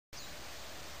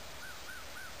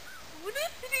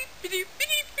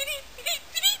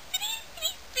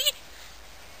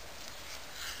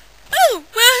Oh,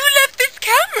 well, who left this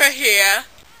camera here?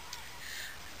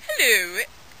 Hello,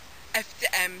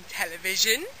 FM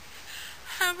television.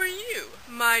 How are you?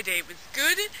 My day was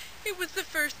good. It was the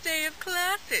first day of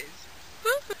classes.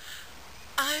 Woo-hoo.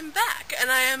 I'm back,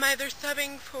 and I am either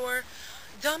subbing for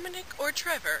Dominic or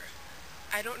Trevor.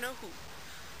 I don't know who.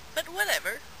 But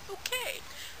whatever. Okay.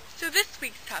 So this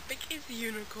week's topic is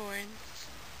unicorns.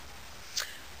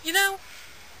 You know,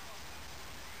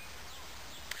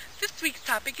 this week's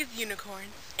topic is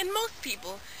unicorns, and most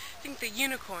people think that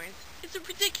unicorns is a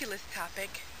ridiculous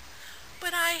topic.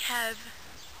 But I have,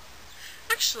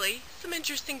 actually, some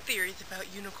interesting theories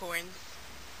about unicorns.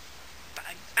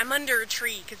 I'm under a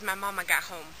tree because my mama got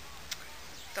home.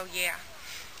 So yeah.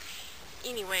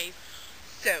 Anyways,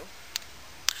 so,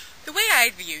 the way I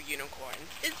view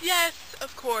unicorns is, yes,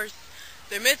 of course,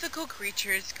 they're mythical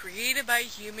creatures created by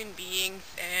human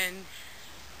beings, and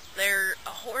they're a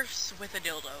horse with a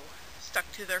dildo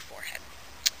stuck to their forehead.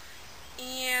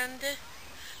 And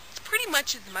it's pretty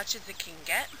much as it can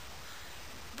get.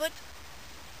 But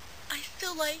I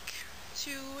still like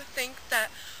to think that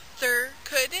there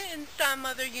could, in some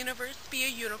other universe, be a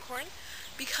unicorn,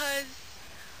 because,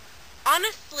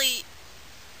 honestly,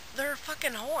 they're a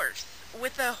fucking horse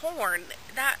with a horn.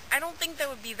 I don't think that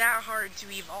would be that hard to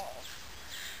evolve.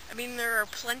 I mean, there are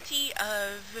plenty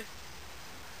of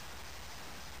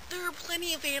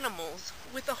animals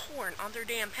with a horn on their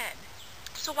damn head.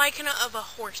 So why cannot have a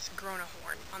horse grown a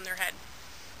horn on their head?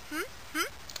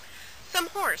 Some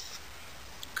horse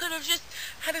could have just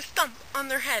had a stump on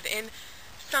their head, and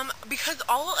because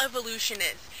all evolution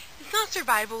is, it's not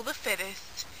survival of the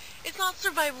fittest. It's not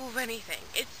survival of anything.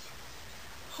 It's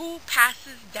who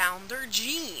passes down their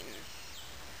genes.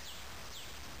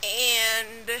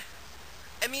 And,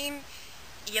 I mean,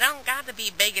 you don't got to be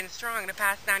big and strong to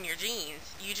pass down your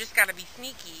genes. You just got to be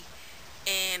sneaky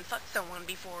and fuck someone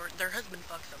before their husband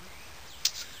fucks them.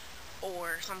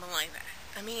 Or something like that.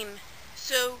 I mean,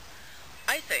 so,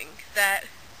 I think that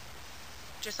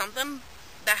just something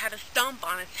that had a stump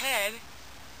on its head,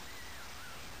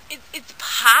 it's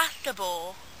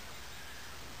possible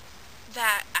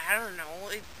that, I don't know,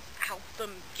 it helped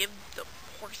them give the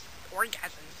horse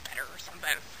orgasms better or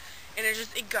something. And it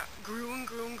grew and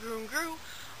grew and grew and grew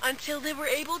until they were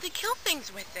able to kill things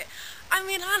with it. I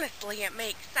mean, honestly, it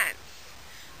makes sense.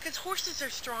 Because horses are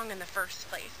strong in the first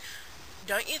place.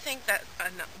 Don't you think that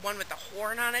one with a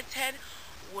horn on its head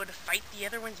would fight the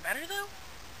other ones better, though?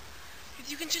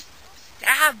 Because you can just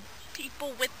stab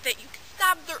people with it. You can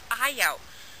stab their eye out.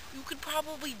 You could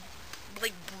probably,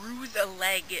 like, bruise a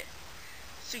leg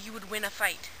so you would win a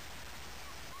fight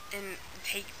and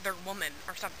take their woman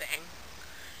or something.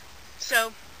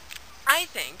 So, I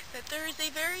think that there is a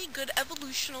very good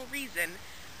evolutional reason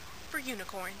for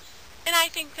unicorns. And I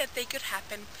think that they could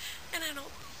happen. And I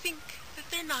don't think that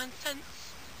they're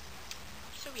nonsense.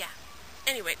 So, yeah.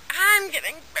 Anyway, I'm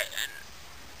getting bitten.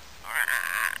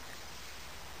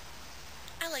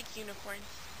 I like unicorns.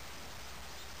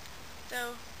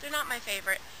 Though, they're not my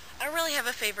favorite. I don't really have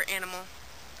a favorite animal.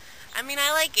 I mean,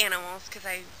 I like animals because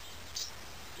I just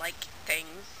like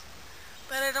things.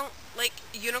 But I don't like,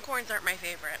 unicorns aren't my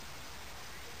favorite.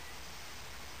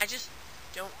 I just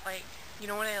don't like, you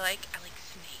know what I like? I like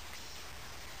snakes.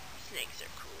 Snakes are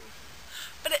cool.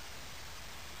 But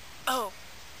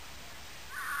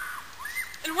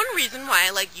and one reason why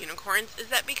I like unicorns is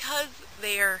that because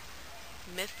they're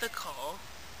mythical,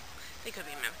 they could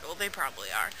be mythical, they probably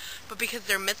are, but because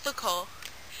they're mythical,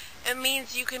 it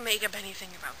means you can make up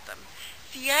anything about them.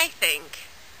 See, I think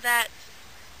that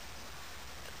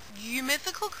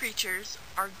mythical creatures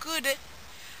are good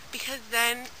because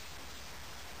then,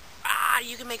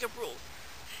 you can make up rules.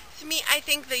 To me, I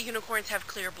think that unicorns have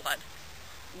clear blood.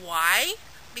 Why?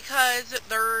 Because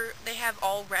they have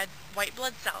all white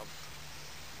blood cells.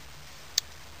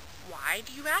 Why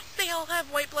do you ask? They all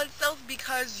have white blood cells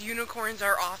because unicorns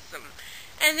are awesome.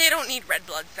 And they don't need red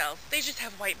blood cells. They just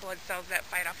have white blood cells that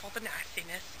fight off all the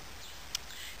nastiness.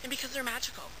 And because they're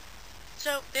magical.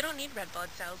 So, they don't need red blood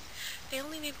cells. They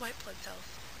only need white blood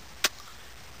cells.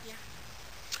 Yeah.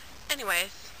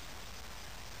 Anyways.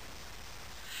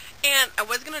 And I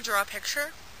was going to draw a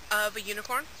picture of a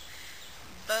unicorn.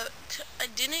 But I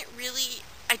didn't really...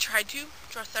 I tried to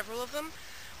draw several of them.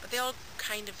 But they all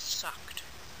kind of sucked.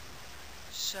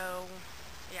 So,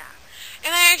 yeah.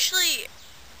 And I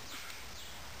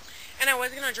was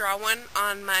going to draw one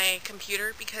on my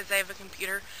computer because I have a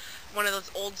computer, one of those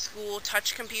old school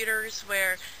touch computers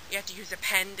where you have to use a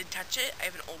pen to touch it. I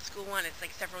have an old school one. It's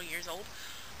like several years old.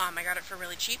 I got it for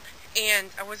really cheap, and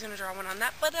I was going to draw one on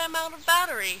that, but I'm out of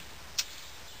battery.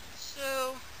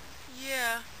 So,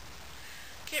 yeah,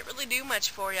 can't really do much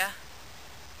for you.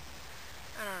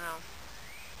 I don't know.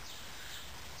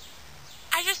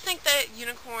 I just think that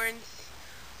unicorns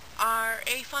are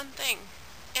a fun thing,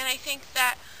 and I think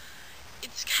that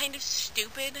it's kind of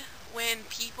stupid when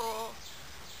people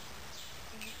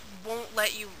won't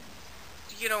let you,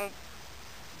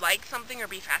 like something or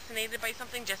be fascinated by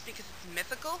something just because it's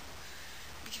mythical.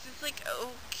 Because it's like,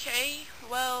 okay,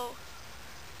 well,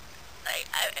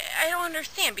 I don't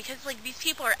understand, because, like, these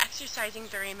people are exercising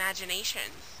their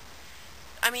imaginations.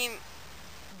 I mean,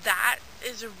 that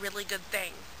is a really good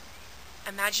thing.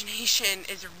 Imagination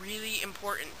is really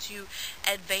important to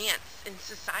advance in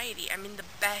society. I mean, the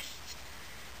best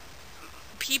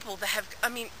people that have,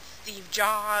 Steve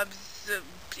Jobs,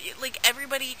 like,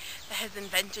 everybody that has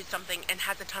invented something and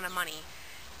has a ton of money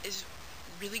is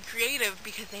really creative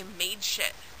because they made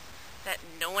shit that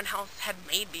no one else had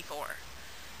made before.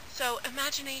 So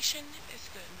imagination is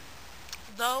good.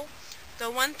 Though, the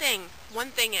one thing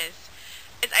is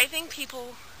I think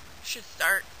people should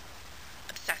start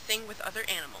obsessing with other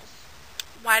animals.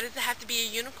 Why does it have to be a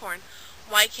unicorn?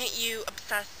 Why can't you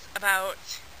obsess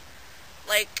about,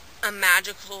 like, a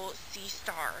magical sea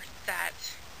star that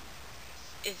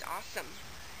is awesome?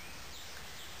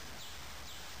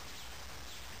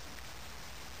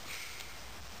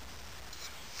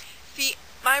 See,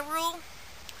 my rule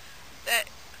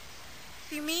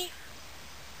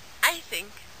I think,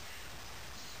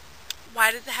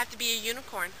 why does it have to be a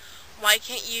unicorn? Why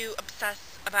can't you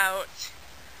obsess about,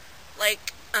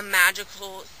 like, a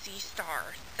magical sea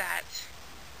star that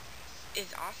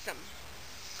is awesome?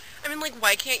 I mean, like,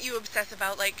 why can't you obsess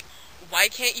about, like,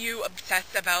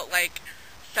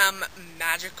 some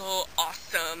magical,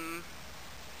 awesome,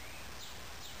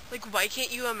 like, why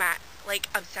can't you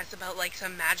obsess about, like,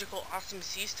 some magical, awesome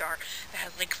sea star that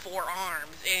has, like, 4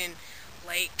 arms, and,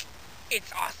 like,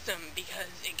 it's awesome because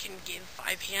it can give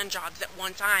 5 hand jobs at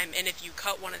one time, and if you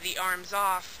cut one of the arms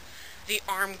off, the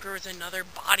arm grows another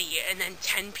body, and then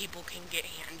 10 people can get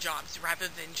hand jobs rather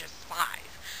than just 5.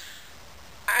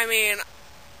 I mean,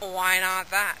 why not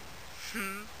that?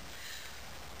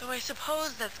 Though I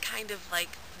suppose that's kind of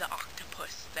like the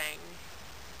octopus thing.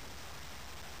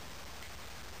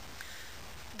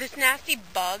 This nasty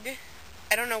bug,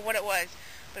 I don't know what it was,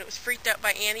 but it was freaked out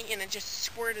by Annie, and it just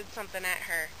squirted something at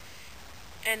her.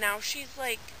 And now she's,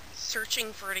 like,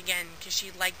 searching for it again because she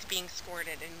liked being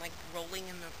squirted and, like, rolling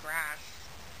in the grass.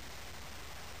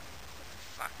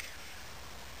 Fuck.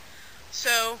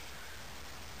 So,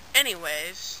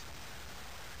 anyways,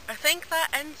 I think that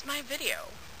ends my video,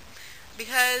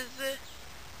 because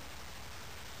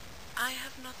I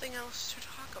have nothing else to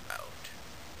talk about.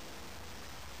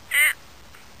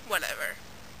 Whatever.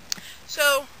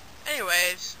 So,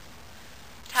 anyways,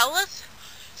 tell us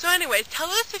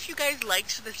if you guys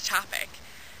liked this topic.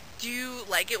 Do you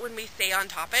like it when we stay on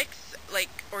topics?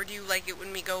 Like, or do you like it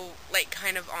when we go, like,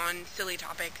 kind of on silly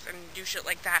topics and do shit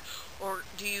like that? Or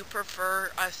do you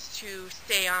prefer us to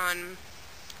stay on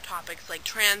topics like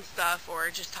trans stuff, or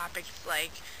just topics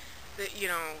like,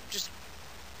 just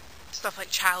stuff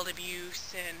like child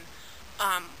abuse and,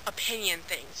 opinion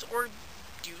things? Or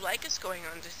do you like us going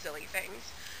on to silly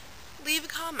things? Leave a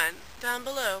comment down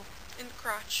below in the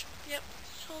crotch. Yep,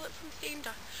 stole it from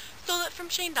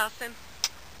Shane Dawson.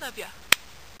 Love ya.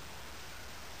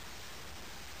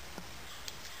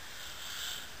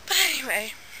 But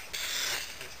anyways,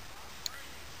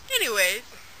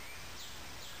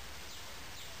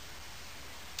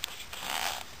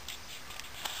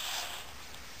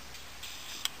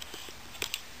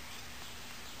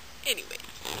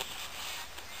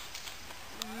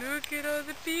 look at all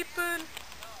the people.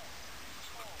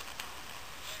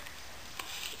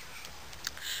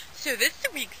 So this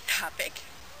week's topic.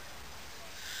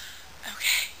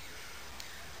 Okay.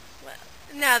 Well,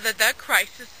 now that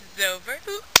crisis is over,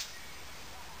 who